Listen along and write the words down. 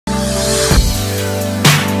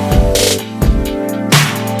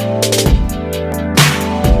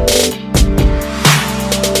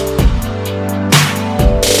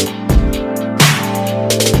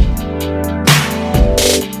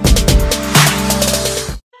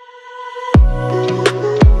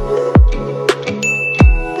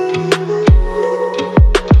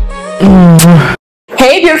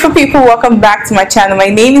beautiful people, welcome back to my channel. My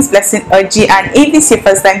name is Blessing Oji, and if this is your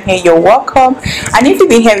first time here, you're welcome, and if you've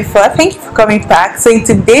been here before, thank you for coming back. So in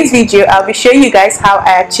today's video, I'll be showing you guys how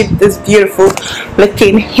I achieved this beautiful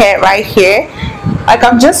looking hair right here. Like,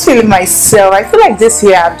 I'm just feeling myself. I feel like this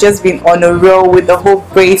year I've just been on a roll with the whole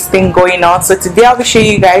braids thing going on. So today I'll be showing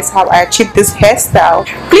you guys how I achieved this hairstyle.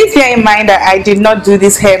 Please bear in mind that I did not do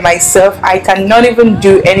this hair myself. I cannot even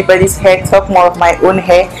do anybody's hair, talk more of my own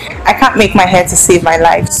hair. I can't make my hair to save my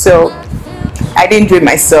life, so I didn't do it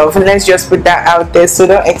myself. Let's just put that out there. So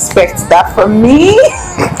don't expect that from me.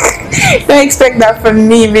 Don't expect that from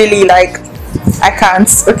me, really. Like, I can't.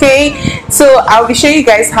 Okay, so I'll be showing you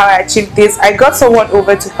guys how I achieved this. I got someone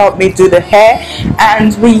over to help me do the hair,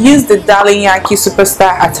 and we used the Darling Yankee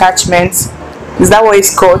Superstar attachment. Is that what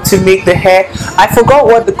it's called, to make the hair? I forgot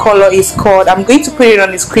what the color is called. I'm going to put it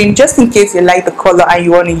on the screen just in case you like the color and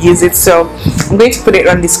you want to use it. So I'm going to put it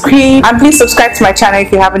on the screen, and please subscribe to my channel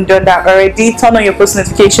if you haven't done that already. Turn on your post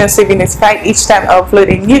notifications so you'll be notified each time I upload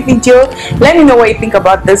a new video. Let me know what you think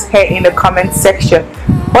about this hair in the comment section.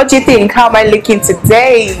 What do you think? How am I looking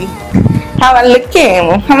today? How am I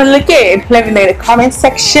looking? How am I looking? Let me know in the comment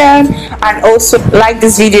section, and also like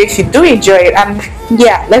this video if you do enjoy it. And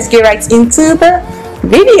yeah, let's get right into the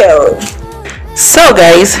video. So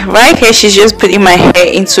guys, right here she's just putting my hair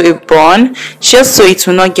into a bun just so it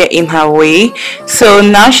will not get in her way. So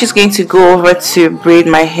now she's going to go over to braid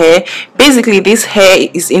my hair. Basically, this hair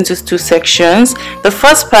is into two sections. The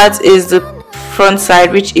first part is the front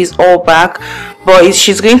side, which is all back, but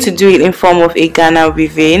she's going to do it in form of a Ghana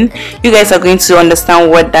weaving. You guys are going to understand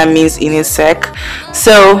what that means in a sec.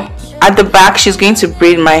 So at the back she's going to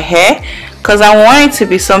braid my hair, because I want it to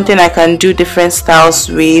be something I can do different styles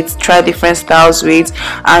with, try different styles with,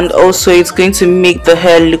 and also it's going to make the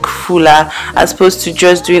hair look fuller as opposed to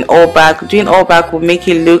just doing all back. Doing all back will make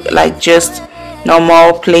it look like just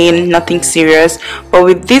normal, plain, nothing serious, but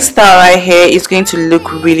with this style right here it's going to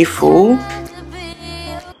look really full.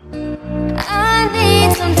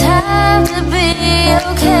 Time to be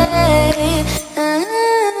okay.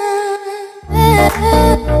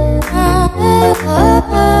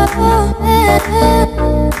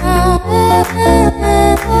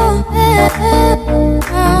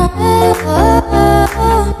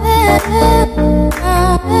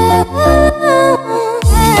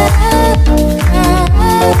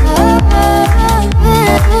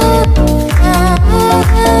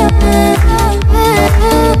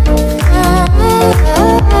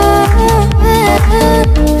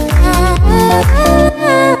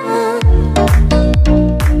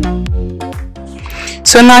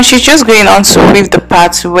 So now she's just going on to weave the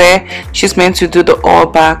parts where she's meant to do the all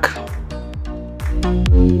back.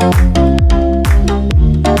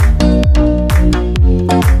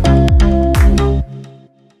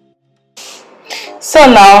 So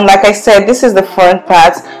now, like I said, this is the front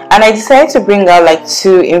part, and I decided to bring out like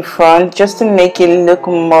two in front just to make it look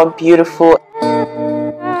more beautiful.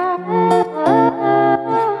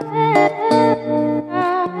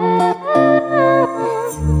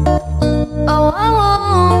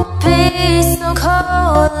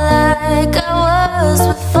 Like I was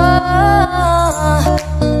before.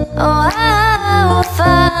 Oh, I will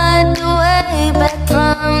find a way back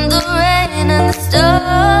from the rain and the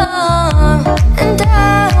storm, and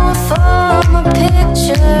I will form a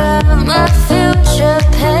picture of my future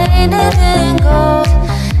painted in gold.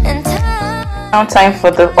 And now time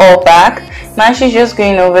for the all back. Now she's just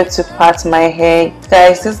going over to part my hair.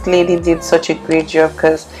 Guys, this lady did such a great job,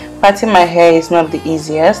 because parting my hair is not the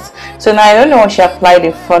easiest. So now I don't know what she applied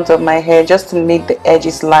in front of my hair just to make the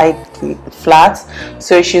edges slightly flat.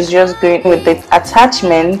 So she's just going with the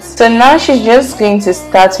attachment. So now she's just going to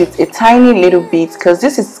start with a tiny little bit, because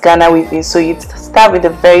this is Ghana weaving, so you start with a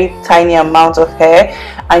very tiny amount of hair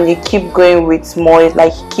and you keep going with more,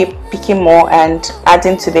 like you keep picking more and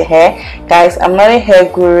adding to the hair. Guys, I'm not a hair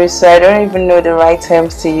guru, so I don't even know the right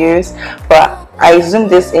terms to use, but I zoom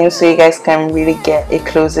this in so you guys can really get a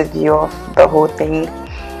closer view of the whole thing.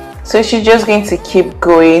 So she's just going to keep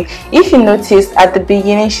going. If you noticed, at the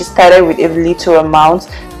beginning she started with a little amount,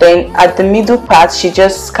 then at the middle part she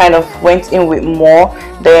just kind of went in with more,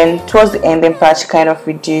 then towards the ending part she kind of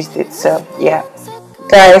reduced it. So yeah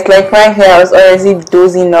guys, like right here I was already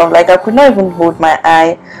dozing off, like I could not even hold my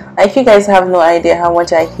eye. If you guys have no idea how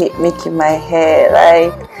much I hate making my hair,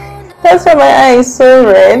 like that's why my eye is so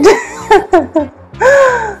red.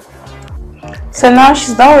 So now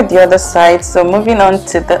she's done with the other side, so moving on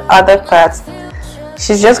to the other part.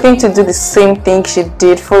 She's just going to do the same thing she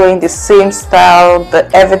did, following the same style,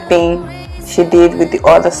 everything she did with the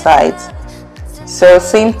other side. So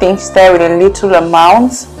same thing, start with a little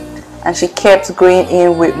amount and she kept going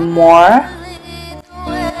in with more.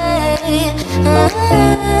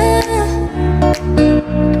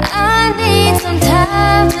 I need some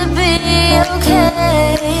time to be okay.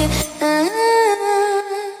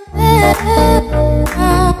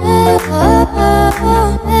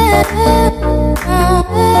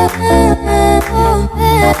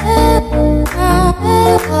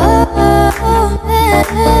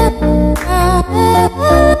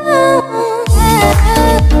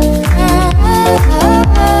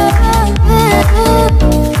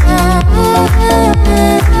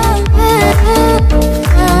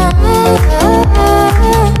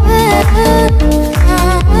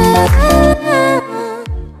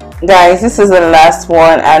 Guys, this is the last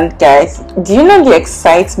one, and guys, do you know the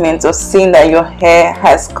excitement of seeing that your hair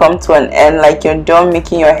has come to an end, like you're done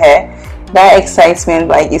making your hair? That excitement,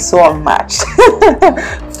 like, is so unmatched.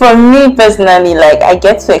 For me personally, like, I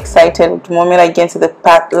get so excited the moment I get to the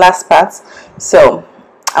last part, so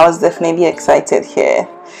I was definitely excited here.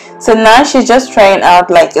 So now she's just trying out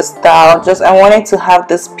like a style. Just, I wanted to have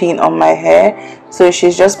this pin on my hair, so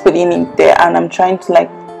she's just putting it there, and I'm trying to like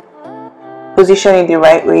position it the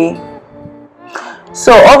right way.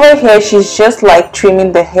 So over here she's just like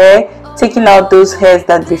trimming the hair, taking out those hairs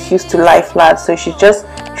that refuse to lie flat, so she's just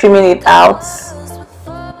trimming it out.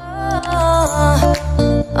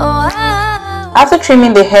 After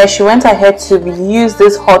trimming the hair, she went ahead to use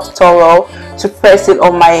this hot towel to press it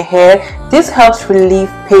on my hair. This helps relieve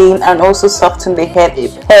pain and also soften the hair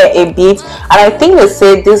a bit, and I think they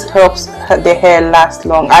say this helps the hair last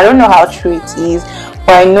long. I don't know how true it is,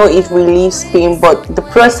 but I know it relieves pain, but the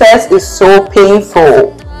process is so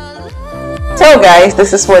painful. So guys,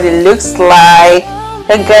 this is what it looks like.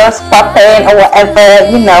 The girl's popping or whatever,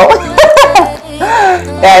 you know.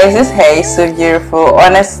 Guys, this hair is so beautiful.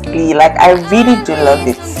 Honestly, like, I really do love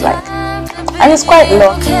it. Like, and it's quite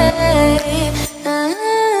long.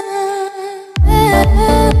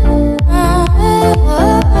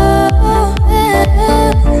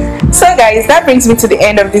 So guys, that brings me to the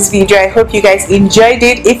end of this video. I hope you guys enjoyed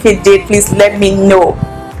it. If you did, please let me know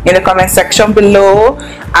in the comment section below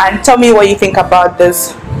and tell me what you think about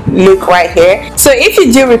this look right here. So if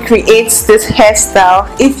you do recreate this hairstyle,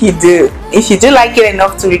 if you do like it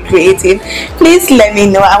enough to recreate it, please let me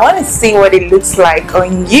know. I want to see what it looks like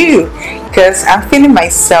on you, because I'm feeling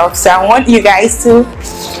myself, so I want you guys to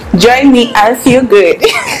join me and feel good.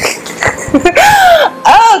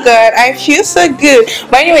 Oh god, I feel so good.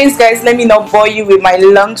 But anyways guys, let me not bore you with my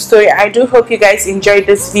long story. I do hope you guys enjoyed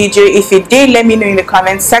this video. If you did, let me know in the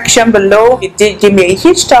comment section below. If you did, give me a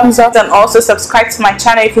huge thumbs up, and also subscribe to my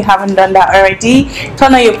channel if you haven't done that already.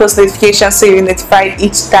 Turn on your post notifications so you're notified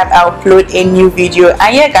each time I upload a new video.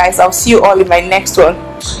 And yeah guys, I'll see you all in my next one.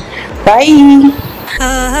 Bye.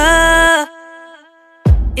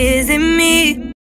 Is it me?